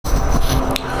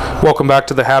Welcome back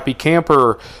to the Happy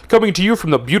Camper, coming to you from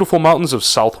the beautiful mountains of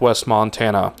southwest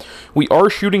Montana. We are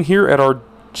shooting here at our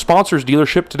sponsor's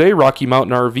dealership today, Rocky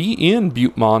Mountain RV in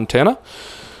Butte, Montana.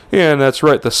 And that's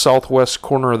right, the southwest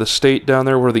corner of the state down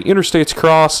there where the interstates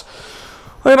cross.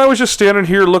 And I was just standing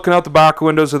here looking out the back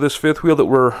windows of this fifth wheel that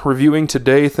we're reviewing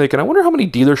today, thinking, I wonder how many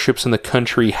dealerships in the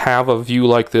country have a view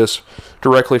like this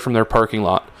directly from their parking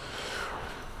lot.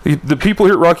 The people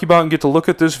here at Rocky Mountain get to look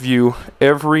at this view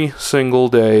every single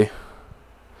day,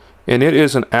 and it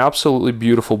is an absolutely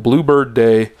beautiful bluebird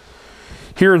day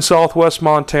here in southwest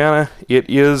Montana. It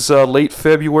is late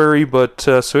February, but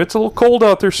so it's a little cold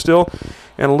out there still,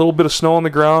 and a little bit of snow on the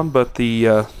ground, but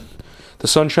the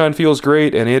sunshine feels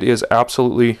great, and it is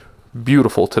absolutely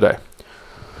beautiful today.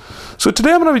 So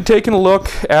today I'm going to be taking a look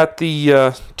at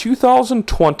the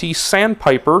 2020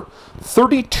 Sandpiper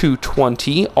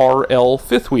 3220RL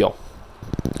fifth wheel.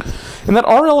 And that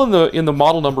RL in the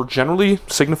model number generally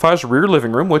signifies rear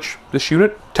living room, which this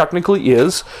unit technically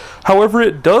is. However,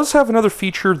 it does have another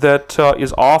feature that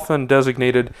is often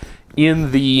designated in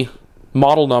the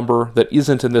model number that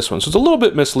isn't in this one. So it's a little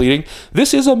bit misleading.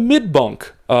 This is a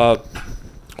mid-bunk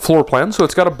floor plan, so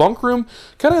it's got a bunk room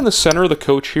kind of in the center of the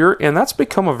coach here, and that's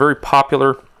become a very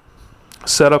popular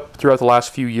setup throughout the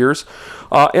last few years.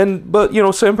 But you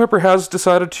know, Sandpiper has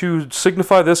decided to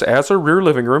signify this as a rear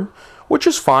living room, which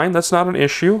is fine. That's not an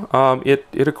issue. It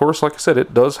of course, like I said,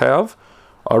 it does have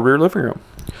a rear living room.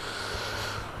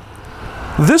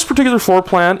 This particular floor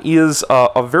plan is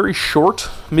a very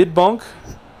short mid-bunk.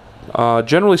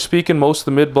 Generally speaking, most of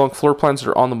the mid-bunk floor plans that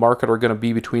are on the market are going to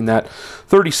be between that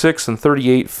 36 and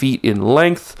 38 feet in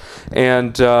length,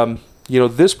 and you know,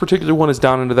 this particular one is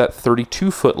down into that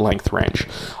 32-foot length range.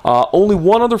 Only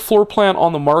one other floor plan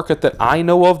on the market that I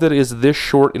know of that is this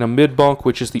short in a mid-bunk,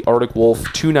 which is the Arctic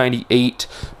Wolf 298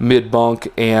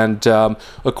 mid-bunk, and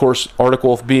of course, Arctic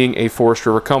Wolf being a Forest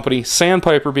River company,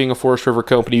 Sandpiper being a Forest River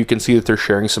company, you can see that they're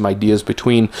sharing some ideas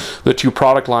between the two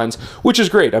product lines, which is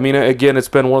great. I mean, again, it's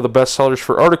been one of the best sellers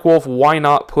for Arctic Wolf. Why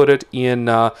not put it in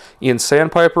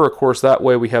Sandpiper? Of course, that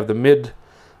way we have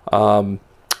the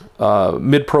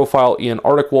mid-profile in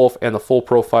Arctic Wolf and the full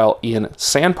profile in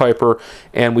Sandpiper,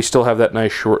 and we still have that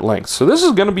nice short length. So this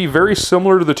is going to be very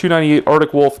similar to the 298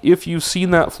 Arctic Wolf. If you've seen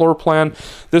that floor plan,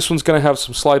 this one's going to have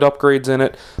some slight upgrades in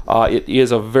it. It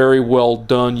is a very well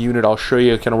done unit. I'll show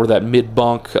you kind of where that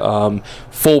mid-bunk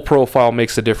full profile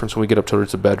makes a difference when we get up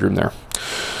towards the bedroom there.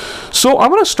 So I'm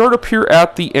going to start up here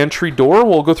at the entry door.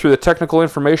 We'll go through the technical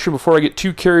information before I get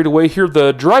too carried away here.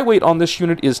 The dry weight on this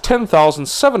unit is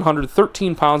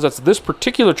 10,713 pounds. That's this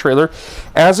particular trailer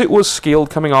as it was scaled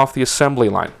coming off the assembly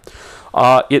line.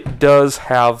 It does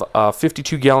have a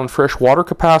 52-gallon fresh water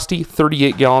capacity,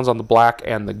 38 gallons on the black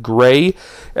and the gray,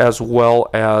 as well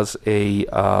as a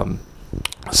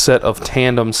set of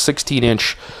tandem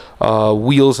 16-inch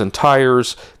wheels and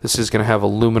tires. This is going to have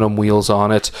aluminum wheels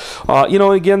on it. You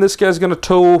know, again, this guy's going to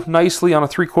tow nicely on a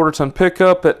 3/4 ton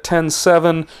pickup at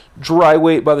 10.7 dry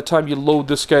weight. By the time you load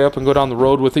this guy up and go down the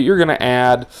road with it, you're going to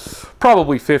add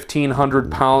probably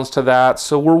 1,500 pounds to that.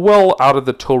 So we're well out of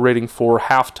the tow rating for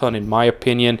half ton, in my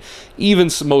opinion. Even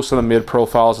most of the mid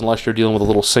profiles, unless you're dealing with a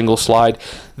little single slide.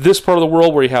 This part of the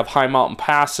world where you have high mountain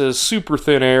passes, super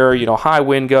thin air, you know, high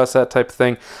wind gusts, that type of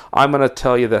thing, I'm going to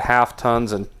tell you that half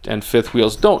tons and fifth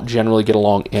wheels don't generally get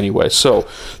along anyway. So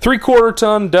 3/4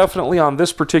 ton definitely on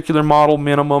this particular model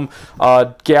minimum.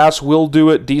 Gas will do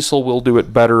it, diesel will do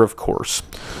it better, of course.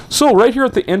 So right here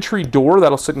at the entry door,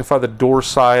 that'll signify the door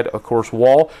side, of course,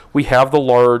 wall, we have the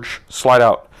large slide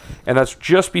out. And that's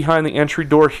just behind the entry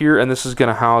door here, and this is going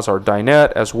to house our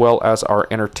dinette as well as our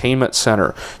entertainment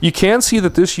center. You can see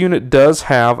that this unit does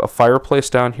have a fireplace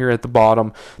down here at the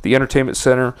bottom, the entertainment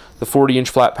center, the 40-inch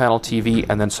flat panel TV,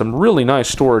 and then some really nice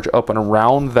storage up and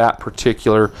around that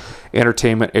particular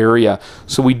entertainment area.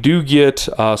 So we do get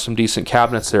some decent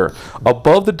cabinets there.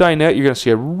 Above the dinette, you're going to see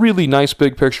a really nice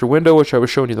big picture window, which I was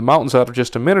showing you the mountains out of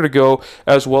just a minute ago,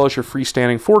 as well as your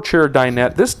freestanding 4-chair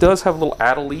dinette. This does have a little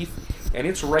add-a-leaf, and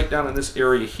it's right down in this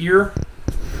area here.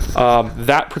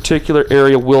 That particular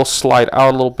area will slide out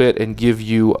a little bit and give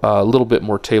you a little bit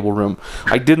more table room.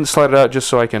 I didn't slide it out just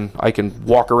so I can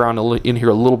walk around in here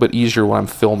a little bit easier when I'm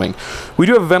filming. We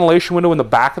do have a ventilation window in the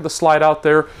back of the slide out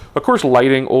there. Of course,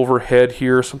 lighting overhead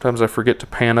here. Sometimes I forget to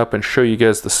pan up and show you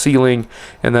guys the ceiling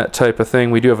and that type of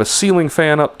thing. We do have a ceiling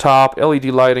fan up top, LED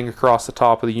lighting across the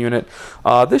top of the unit.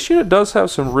 This unit does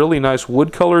have some really nice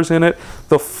wood colors in it.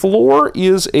 The floor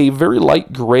is a very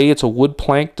light gray. It's a wood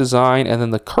plank design, and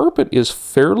then the carpet is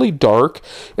fairly dark,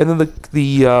 and then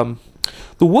the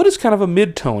The wood is kind of a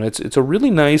mid-tone. It's a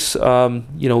really nice, you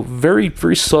know, very,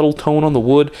 very subtle tone on the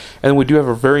wood, and we do have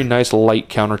a very nice light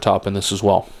countertop in this as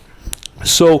well.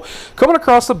 So coming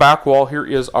across the back wall here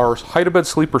is our hide-a-bed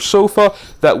sleeper sofa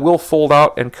that will fold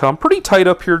out and come pretty tight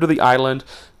up here to the island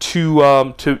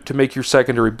to make your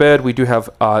secondary bed. We do have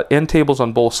end tables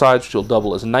on both sides, which will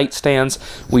double as nightstands.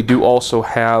 We do also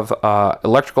have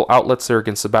electrical outlets there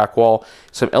against the back wall,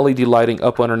 some LED lighting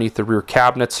up underneath the rear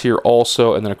cabinets here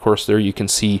also, and then of course there you can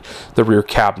see the rear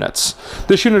cabinets.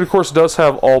 This unit of course does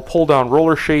have all pull-down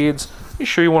roller shades. Let me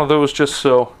show you one of those just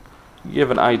so you have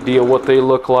an idea what they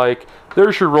look like.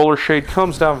 There's your roller shade,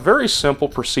 comes down, very simple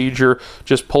procedure,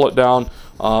 just pull it down.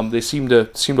 They seem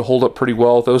to hold up pretty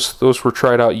well. Those were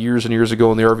tried out years and years ago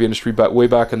in the RV industry, way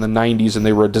back in the 90s, and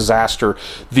they were a disaster.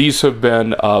 These have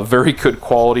been very good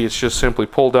quality. It's just simply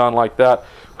pull down like that.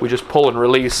 We just pull and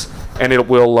release, and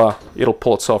it'll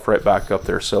pull itself right back up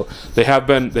there. So they have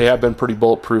been pretty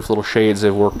bulletproof little shades.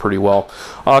 They've worked pretty well.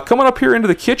 Coming up here into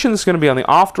the kitchen, this is going to be on the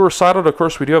off-door side. Of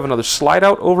course, we do have another slide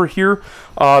out over here.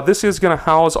 This is going to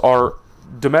house our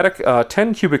Dometic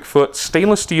 10 cubic foot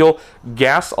stainless steel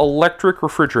gas electric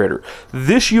refrigerator.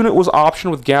 This unit was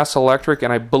optioned with gas electric,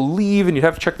 and I believe, and you'd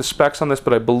have to check the specs on this,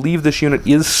 but I believe this unit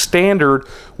is standard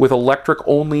with electric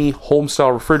only home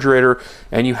style refrigerator,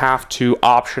 and you have to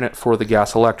option it for the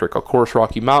gas electric. Of course,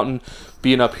 Rocky Mountain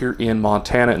being up here in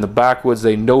Montana in the backwoods,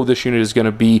 they know this unit is going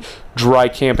to be dry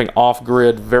camping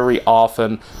off-grid very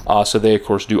often, so they of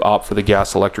course do opt for the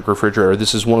gas electric refrigerator.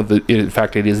 This is one of the, in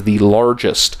fact it is the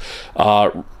largest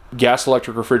gas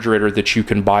electric refrigerator that you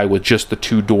can buy with just the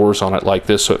two doors on it like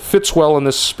this. So it fits well in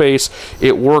this space,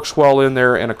 it works well in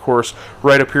there, and of course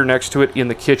right up here next to it in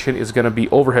the kitchen is going to be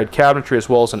overhead cabinetry as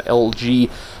well as an LG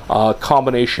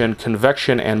combination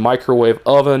convection and microwave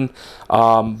oven.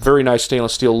 Very nice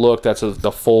stainless steel look. That's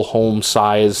the full home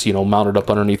size, you know, mounted up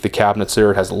underneath the cabinets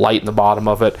there. It has light in the bottom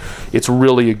of it. It's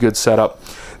really a good setup.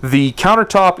 The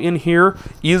countertop in here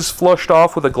is flushed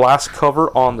off with a glass cover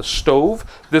on the stove.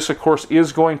 This, of course,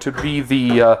 is going to be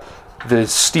the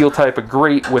steel type of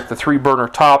grate with the 3-burner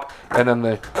top, and then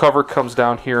the cover comes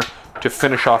down here to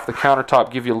finish off the countertop,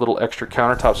 give you a little extra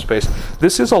countertop space.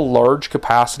 This is a large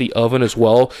capacity oven as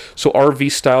well, so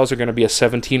RV styles are going to be a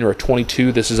 17 or a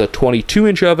 22. This is a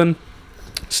 22-inch oven.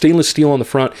 Stainless steel on the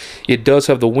front. It does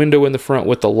have the window in the front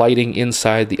with the lighting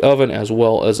inside the oven as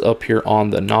well as up here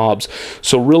on the knobs.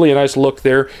 So really a nice look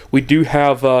there. We do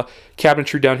have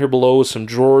cabinetry down here below with some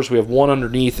drawers. We have one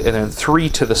underneath and then 3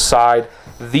 to the side.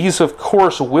 These of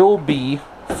course will be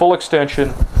full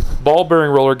extension ball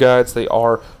bearing roller guides. They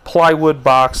are plywood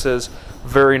boxes.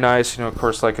 Very nice. You know, of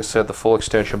course, like I said, the full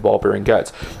extension ball bearing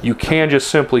guides. You can just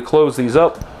simply close these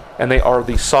up, and they are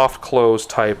the soft close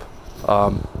type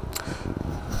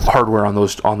hardware on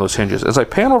those hinges. As I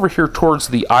pan over here towards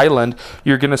the island,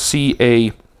 you're going to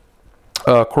see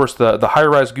of course, the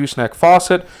high-rise gooseneck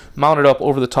faucet mounted up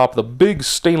over the top of the big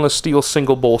stainless steel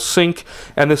single bowl sink,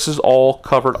 and this is all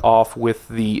covered off with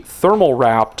the thermal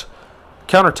wrapped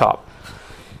countertop.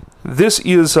 This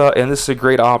is a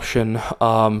great option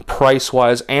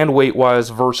price-wise and weight-wise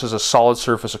versus a solid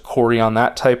surface accordion,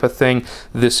 that type of thing.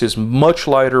 This is much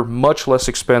lighter, much less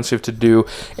expensive to do,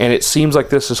 and it seems like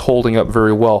this is holding up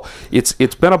very well. It's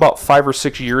been about 5 or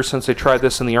 6 years since they tried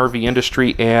this in the RV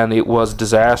industry, and it was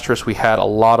disastrous. We had a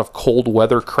lot of cold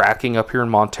weather cracking up here in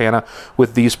Montana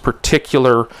with these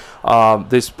particular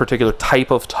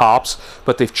type of tops,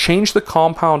 but they've changed the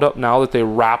compound up now that they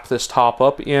wrap this top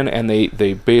up in, and they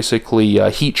basically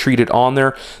heat treat it on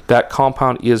there. That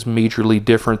compound is majorly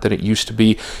different than it used to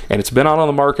be, and it's been out on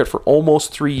the market for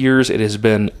almost 3 years. It has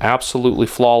been absolutely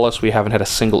flawless. We haven't had a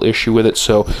single issue with it,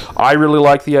 so I really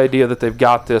like the idea that they've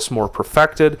got this more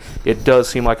perfected. It does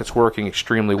seem like it's working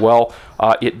extremely well.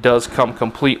 It does come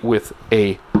complete with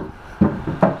a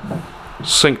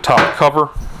sink top cover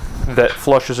that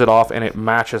flushes it off, and it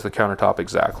matches the countertop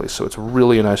exactly, so it's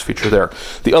really a nice feature there.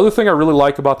 The other thing I really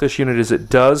like about this unit is it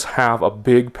does have a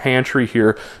big pantry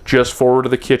here just forward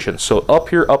of the kitchen. So up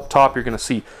here up top you're going to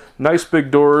see nice big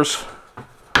doors,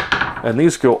 and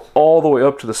these go all the way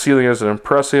up to the ceiling. There's an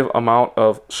impressive amount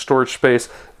of storage space.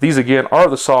 These again are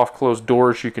the soft closed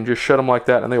doors. You can just shut them like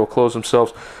that and they will close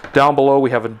themselves. Down below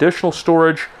we have additional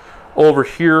storage. Over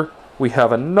here we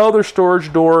have another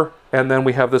storage door, and then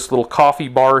we have this little coffee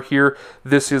bar here.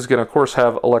 This is going to, of course,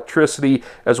 have electricity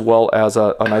as well as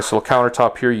a nice little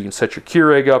countertop here. You can set your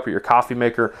Keurig up or your coffee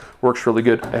maker. Works really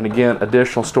good. And again,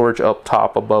 additional storage up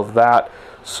top above that.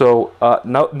 So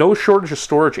no shortage of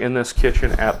storage in this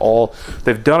kitchen at all.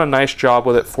 They've done a nice job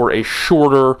with it for a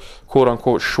shorter, quote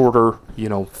unquote shorter, you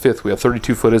know, fifth wheel.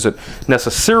 32 foot isn't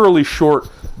necessarily short,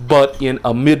 but in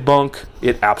a mid-bunk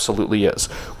it absolutely is,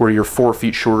 where you're 4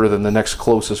 feet shorter than the next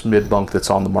closest mid-bunk that's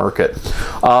on the market.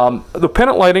 The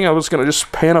pennant lighting, I was going to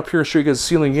just pan up here and show you guys the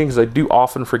ceiling again, because I do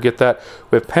often forget that.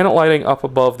 We have pennant lighting up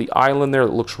above the island there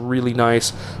that looks really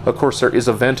nice. Of course, there is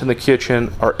a vent in the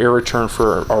kitchen. Our air return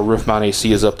for our roof mount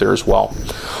AC is up there as well.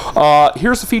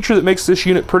 Here's the feature that makes this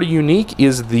unit pretty unique,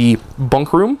 is the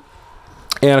bunk room.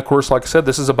 And of course, like I said,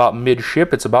 this is about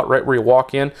midship. It's about right where you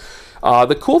walk in.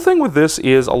 The cool thing with this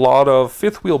is a lot of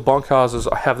fifth wheel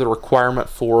bunkhouses have the requirement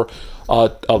for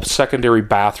a secondary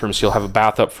bathroom. So you'll have a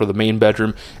bath up for the main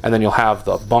bedroom, and then you'll have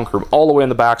the bunk room all the way in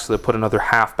the back, so they put another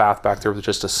half bath back there with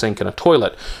just a sink and a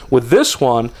toilet. With this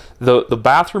one, the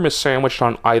bathroom is sandwiched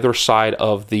on either side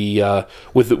of the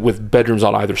with bedrooms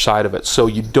on either side of it, so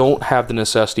you don't have the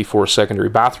necessity for a secondary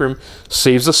bathroom.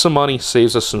 Saves us some money,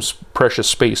 saves us some precious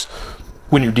space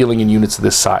when you're dealing in units of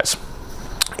this size.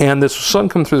 And this sun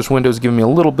coming through this window is giving me a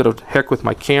little bit of heck with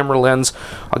my camera lens.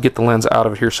 I'll get the lens out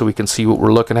of it here so we can see what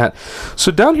we're looking at. So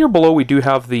down here below, we do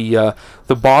have the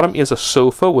bottom is a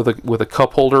sofa with a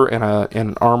cup holder and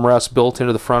an armrest built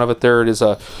into the front of it. There it is,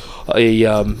 a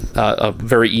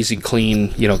very easy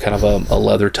clean, you know, kind of a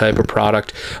leather type of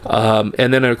product.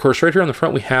 And then of course right here on the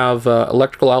front we have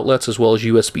electrical outlets as well as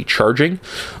USB charging.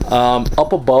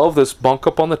 Up above, this bunk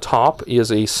up on the top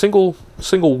is a single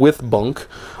width bunk.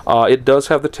 It does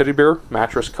have the teddy bear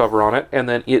mattress cover on it, and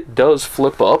then it does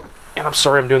flip up. And I'm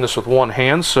sorry I'm doing this with one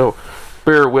hand, so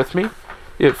bear with me.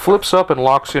 It flips up and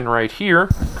locks in right here,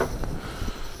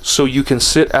 so you can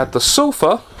sit at the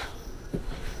sofa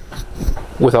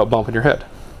without bumping your head.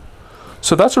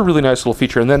 So that's a really nice little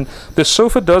feature. And then this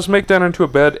sofa does make down into a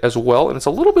bed as well, and it's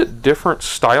a little bit different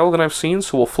style than I've seen.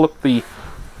 So we'll flip the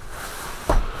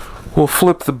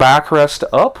backrest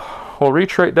up. We'll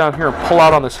reach right down here and pull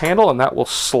out on this handle, and that will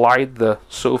slide the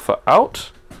sofa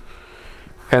out.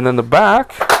 And then the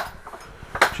back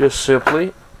just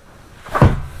simply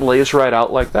lays right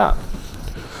out like that.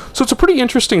 So it's a pretty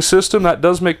interesting system that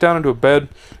does make down into a bed.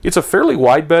 It's a fairly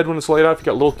wide bed when it's laid out. If you've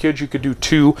got little kids, you could do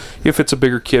 2. If it's a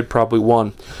bigger kid, probably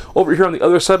 1. Over here on the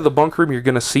other side of the bunk room, you're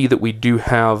going to see that we do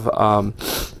have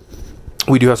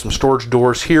some storage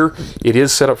doors here. It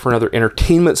is set up for another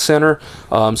entertainment center,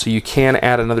 so you can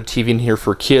add another TV in here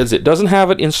for kids. It doesn't have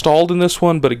it installed in this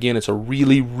one, but again, it's a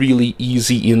really, really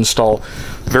easy install.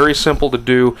 Very simple to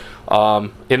do,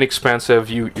 inexpensive.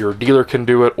 Your dealer can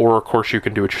do it, or of course you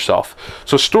can do it yourself.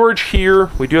 So storage here,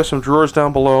 we do have some drawers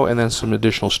down below, and then some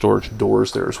additional storage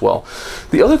doors there as well.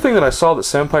 The other thing that I saw that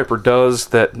Sandpiper does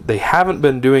that they haven't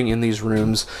been doing in these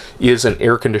rooms is an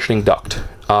air conditioning duct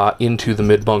into the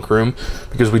mid-bunk room,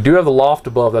 because we do have the loft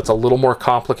above. That's a little more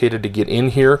complicated to get in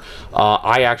here.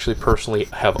 I actually personally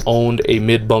have owned a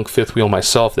mid-bunk fifth wheel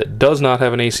myself that does not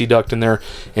have an AC duct in there,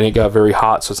 and it got very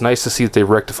hot, so it's nice to see that they've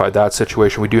rectified that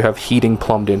situation. We do have heating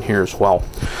plumbed in here as well.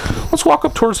 Let's walk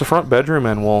up towards the front bedroom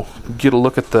and we'll get a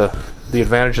look at the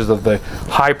advantages of the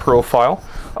high profile.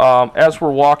 As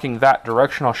we're walking that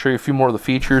direction, I'll show you a few more of the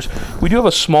features. We do have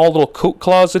a small little coat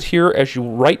closet here as you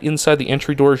right inside the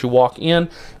entry door as you walk in,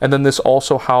 and then this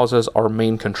also houses our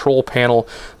main control panel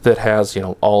that has, you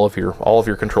know, all of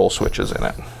your control switches in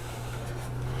it.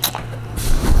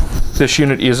 This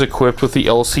unit is equipped with the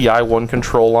LCI 1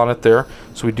 control on it there,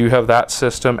 so we do have that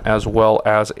system as well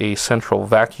as a central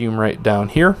vacuum right down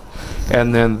here.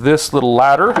 And then this little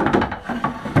ladder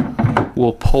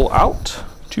will pull out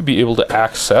to be able to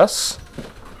access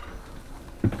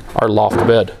our loft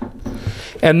bed.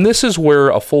 And this is where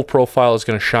a full profile is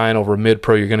going to shine over a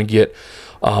mid-pro. You're going to get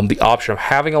the option of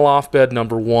having a loft bed,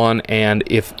 number one, and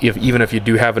even if you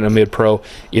do have it in a mid-pro,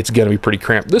 it's going to be pretty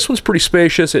cramped. This one's pretty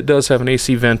spacious. It does have an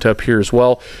AC vent up here as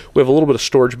well. We have a little bit of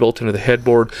storage built into the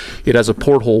headboard. It has a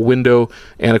porthole window,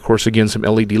 and of course, again, some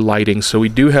LED lighting. So we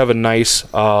do have a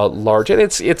nice large, and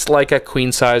it's like a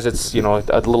queen size. It's, you know,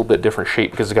 a little bit different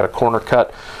shape because it's got a corner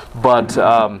cut, but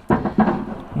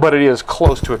it is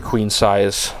close to a queen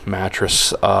size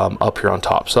mattress up here on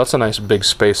top. So that's a nice big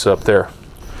space up there.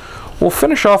 We'll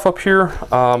finish off up here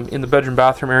in the bedroom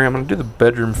bathroom area. I'm going to do the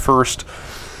bedroom first.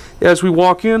 As we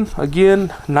walk in,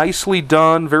 again, nicely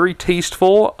done, very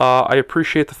tasteful. I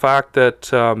appreciate the fact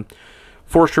that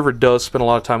Forest River does spend a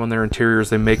lot of time on their interiors.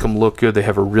 They make them look good. They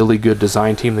have a really good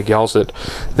design team. The gals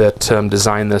that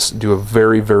design this do a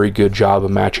very, very good job of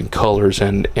matching colors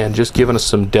and just giving us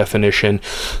some definition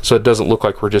so it doesn't look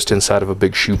like we're just inside of a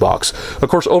big shoebox. Of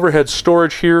course, overhead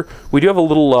storage here. We do have a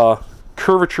little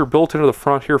curvature built into the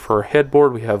front here for our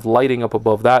headboard. We have lighting up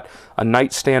above that, a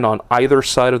nightstand on either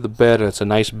side of the bed, and it's a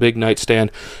nice big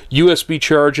nightstand. USB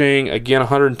charging, again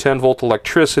 110 volt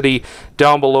electricity.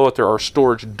 Down below it there are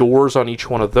storage doors on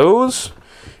each one of those.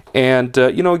 And,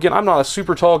 you know, again, I'm not a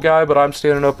super tall guy, but I'm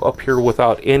standing up here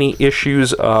without any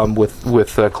issues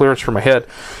with clearance for my head.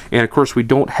 And, of course, we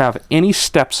don't have any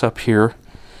steps up here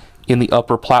in the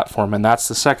upper platform, and that's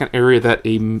the second area that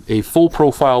a full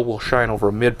profile will shine over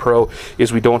a mid-pro,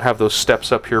 is we don't have those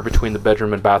steps up here between the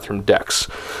bedroom and bathroom decks.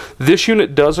 This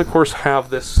unit does, of course, have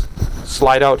this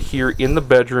slide out here in the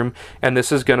bedroom, and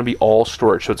this is going to be all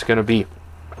storage. So it's going to be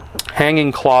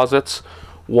hanging closets,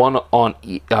 one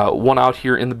out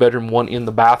here in the bedroom, one in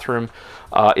the bathroom.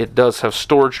 It does have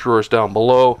storage drawers down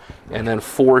below, and then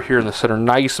 4 here in the center.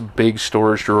 Nice big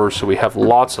storage drawers, so we have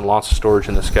lots and lots of storage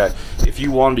in this guy. If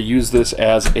you wanted to use this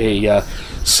as a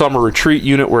summer retreat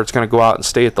unit where it's going to go out and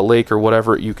stay at the lake or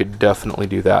whatever, you could definitely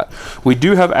do that. We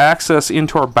do have access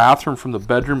into our bathroom from the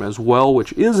bedroom as well,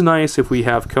 which is nice if we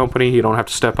have company. You don't have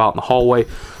to step out in the hallway.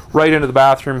 Right into the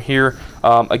bathroom here.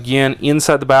 Again,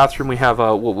 inside the bathroom we have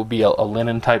what would be a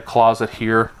linen type closet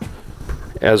here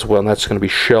as well, and that's going to be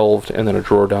shelved, and then a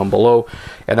drawer down below,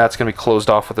 and that's going to be closed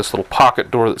off with this little pocket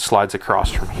door that slides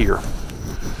across from here.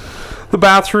 The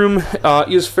bathroom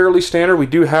is fairly standard. We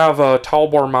do have a towel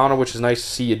bar mounted, which is nice to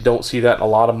see. You don't see that in a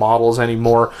lot of models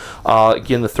anymore.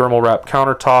 Again, the thermal wrap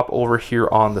countertop over here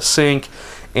on the sink,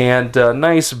 and a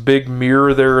nice big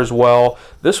mirror there as well.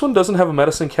 This one doesn't have a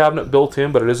medicine cabinet built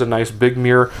in, but it is a nice big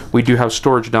mirror. We do have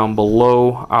storage down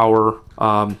below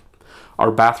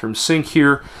our bathroom sink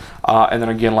here. And then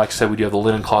again, like I said, we do have the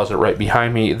linen closet right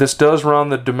behind me. This does run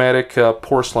the Dometic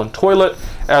porcelain toilet,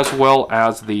 as well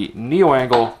as the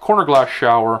neo-angle corner glass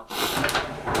shower.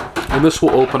 And this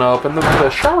will open up, and the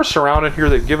shower surrounded here,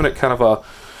 they've given it kind of a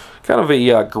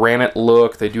granite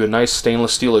look. They do a nice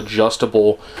stainless steel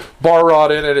adjustable bar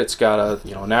rod in it. It's got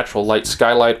a natural light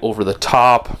skylight over the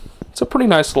top. It's a pretty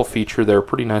nice little feature there,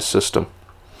 pretty nice system.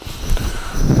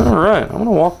 All right, I'm going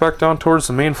to walk back down towards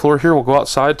the main floor here. We'll go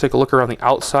outside, take a look around the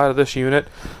outside of this unit.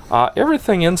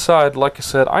 Everything inside, like I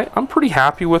said, I'm pretty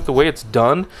happy with the way it's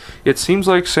done. It seems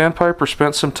like Sandpiper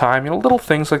spent some time, little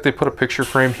things like they put a picture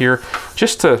frame here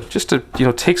just to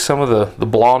take some of the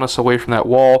blawness away from that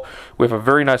wall. We have a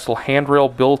very nice little handrail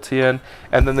built in,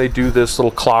 and then they do this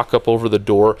little clock up over the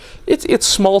door. It's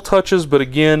small touches, but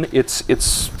again, it's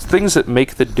things that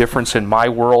make the difference in my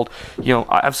world.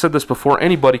 I've said this before,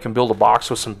 anybody can build a box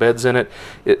with some beds in it.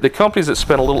 The companies that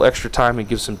spend a little extra time and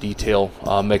give some detail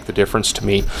make the difference to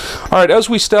me. All right, as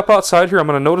we step outside here, I'm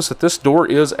going to notice that this door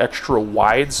is extra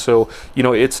wide, so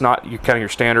it's not your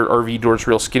standard RV door. It's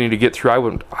real skinny to get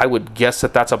through. I would guess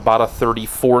that that's about a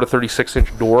 34 to 36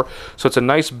 inch door, so it's a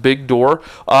nice big door.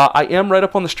 I am right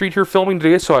up on the street here filming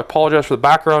today, so I apologize for the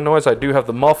background noise. I do have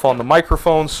the muff on the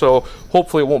microphone, so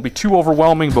hopefully it won't be too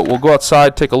overwhelming, but we'll go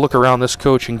outside, take a look around this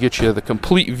coach, and get you the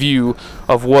complete view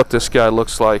of what this guy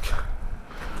looks like.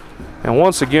 And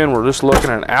once again, we're just looking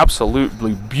at an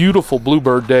absolutely beautiful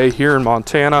bluebird day here in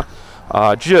Montana.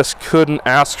 Just couldn't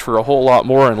ask for a whole lot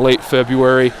more in late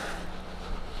February.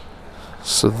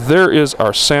 So there is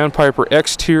our Sandpiper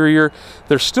exterior.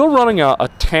 They're still running a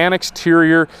tan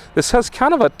exterior. This has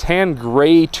kind of a tan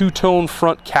gray two-tone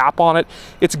front cap on it.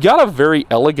 It's got a very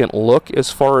elegant look as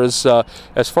far as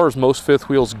most fifth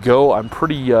wheels go. I'm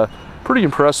pretty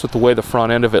impressed with the way the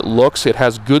front end of it looks. It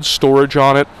has good storage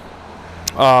on it.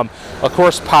 Of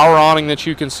course, power awning that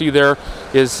you can see there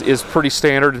is pretty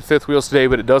standard in fifth wheels today,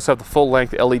 but it does have the full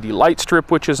length LED light strip,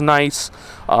 which is nice.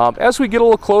 As we get a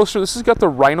little closer, this has got the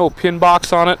Rhino pin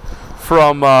box on it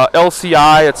from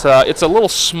LCI. It's a little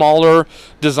smaller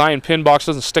design pin box,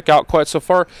 doesn't stick out quite so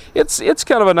far. It's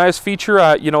kind of a nice feature.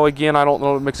 Again, I don't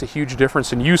know if it makes a huge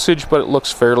difference in usage, but it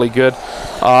looks fairly good.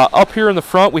 Up here in the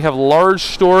front, we have large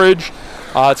storage.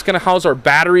 It's going to house our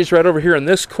batteries right over here in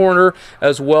this corner,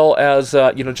 as well as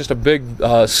just a big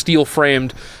steel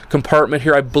framed compartment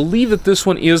here. I believe that this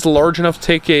one is large enough to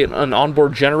take an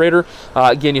onboard generator.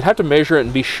 Again, you'd have to measure it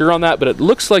and be sure on that, but it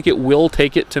looks like it will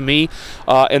take it to me.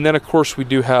 And then of course we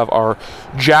do have our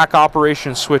jack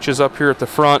operation switches up here at the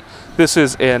front. This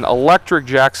is an electric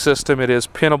jack system. It is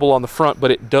pinnable on the front,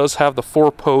 but it does have the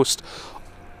 4-post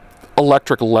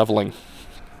electric leveling.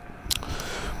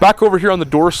 Back over here on the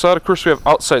door side, of course, we have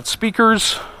outside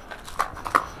speakers.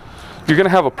 You're going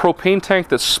to have a propane tank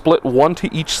that's split one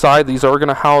to each side. These are going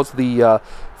to house the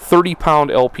 30-pound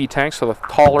LP tanks, so the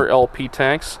taller LP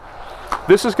tanks.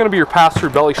 This is going to be your pass-through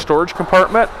belly storage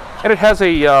compartment. and it has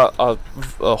a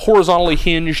horizontally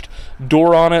hinged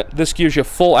door on it. This gives you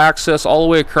full access all the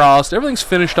way across. Everything's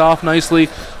finished off nicely.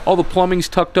 All the plumbing's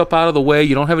tucked up out of the way.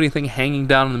 You don't have anything hanging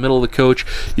down in the middle of the coach.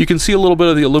 You can see a little bit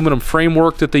of the aluminum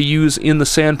framework that they use in the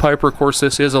Sandpiper. Of course,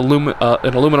 this is an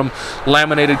aluminum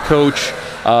laminated coach,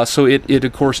 so it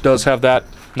of course does have that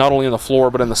not only in the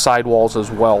floor but in the sidewalls as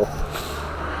well.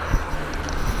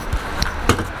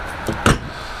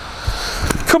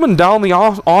 Coming down the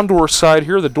on-door side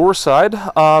here, the door side,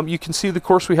 you can see, of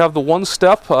course, we have the one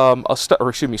step,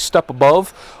 step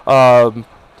above, and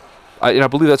I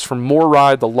believe that's from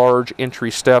MoreRide, the large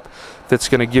entry step that's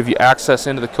going to give you access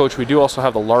into the coach. We do also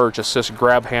have the large assist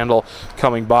grab handle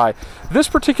coming by. This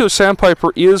particular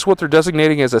Sandpiper is what they're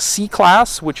designating as a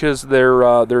C-Class, which is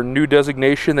their new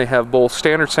designation. They have both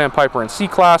standard Sandpiper and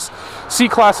C-Class.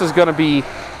 C-Class is going to be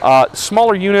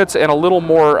smaller units and a little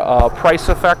more price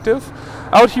effective.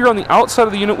 Out here on the outside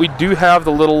of the unit, we do have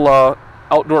the little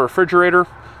outdoor refrigerator.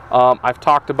 I've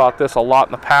talked about this a lot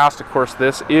in the past. Of course,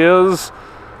 this is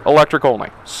electric only.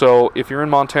 So if you're in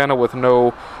Montana with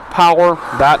no power,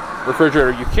 that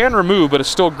refrigerator you can remove, but it's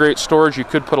still great storage. You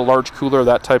could put a large cooler,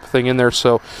 that type of thing in there,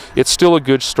 so it's still a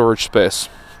good storage space.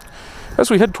 As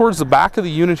we head towards the back of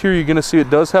the unit here, you're going to see it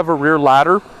does have a rear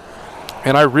ladder.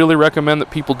 And I really recommend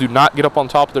that people do not get up on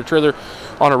top of their trailer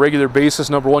on a regular basis.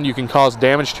 Number one, you can cause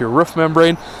damage to your roof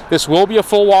membrane. This will be a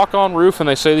full walk-on roof, and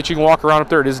they say that you can walk around up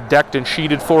there. It is decked and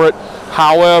sheeted for it.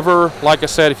 However, like I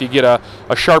said, if you get a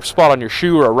sharp spot on your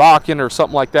shoe or a rock in or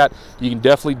something like that, you can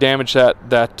definitely damage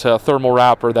that thermal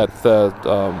wrap or the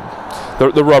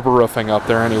rubber roofing up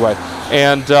there anyway.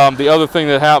 And the other thing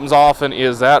that happens often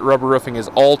is that rubber roofing is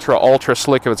ultra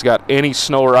slick. If it's got any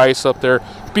snow or ice up there,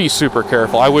 be super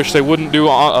careful. I wish they wouldn't do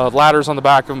ladders on the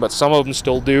back of them, but some of them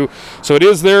still do. So it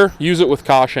is there. Use it with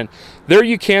caution. There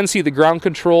you can see the ground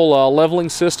control leveling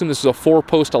system. This is a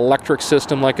 4-post electric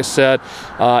system, like I said,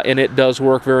 and it does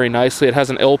work very nicely. It has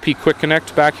an LP quick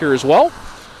connect back here as well.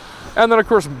 And then, of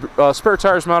course, spare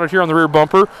tires mounted here on the rear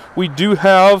bumper. We do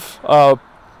have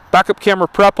backup camera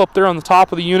prep up there on the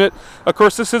top of the unit. Of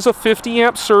course, this is a 50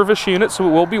 amp service unit, so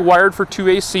it will be wired for 2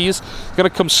 ACs. It's going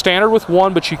to come standard with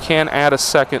one, but you can add a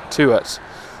second to it.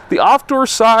 The off-door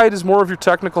side is more of your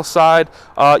technical side.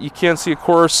 You can see, of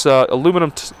course,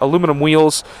 aluminum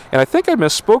wheels. And I think I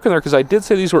misspoke in there because I did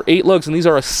say these were 8 lugs, and these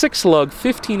are a 6-lug,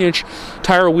 15-inch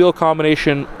tire wheel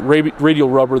combination radial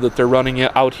rubber that they're running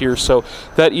out here. So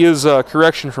that is a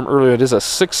correction from earlier. It is a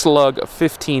 6-lug,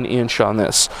 15-inch on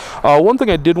this. One thing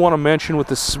I did want to mention with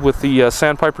the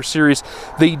Sandpiper series,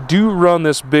 they do run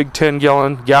this big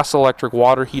 10-gallon gas-electric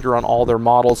water heater on all their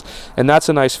models, and that's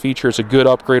a nice feature. It's a good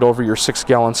upgrade over your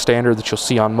 6-gallon standard that you'll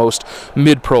see on most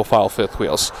mid-profile fifth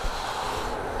wheels.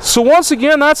 So once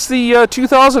again, that's the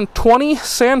 2020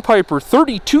 Sandpiper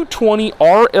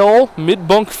 3220RL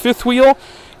mid-bunk fifth wheel.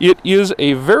 It is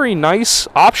a very nice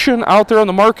option out there on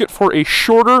the market for a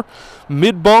shorter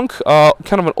mid-bunk,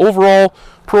 kind of an overall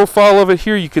profile of it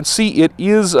here. You can see it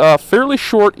is fairly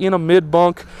short in a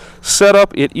mid-bunk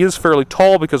setup. It is fairly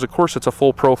tall because, of course, it's a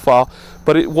full profile,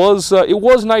 but it was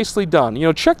nicely done. You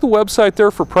know, check the website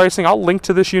there for pricing. I'll link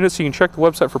to this unit so you can check the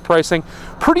website for pricing.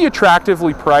 Pretty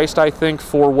attractively priced, I think,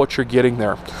 for what you're getting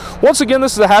there. Once again,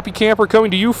 this is a Happy Camper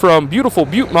coming to you from beautiful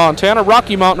Butte, Montana.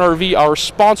 Rocky Mountain RV, our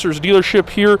sponsors dealership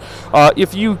here.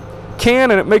 If you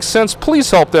can and it makes sense, please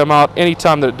help them out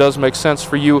anytime that it does make sense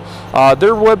for you.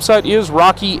 Their website is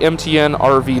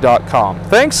rockymtnrv.com.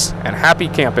 Thanks and happy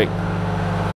camping.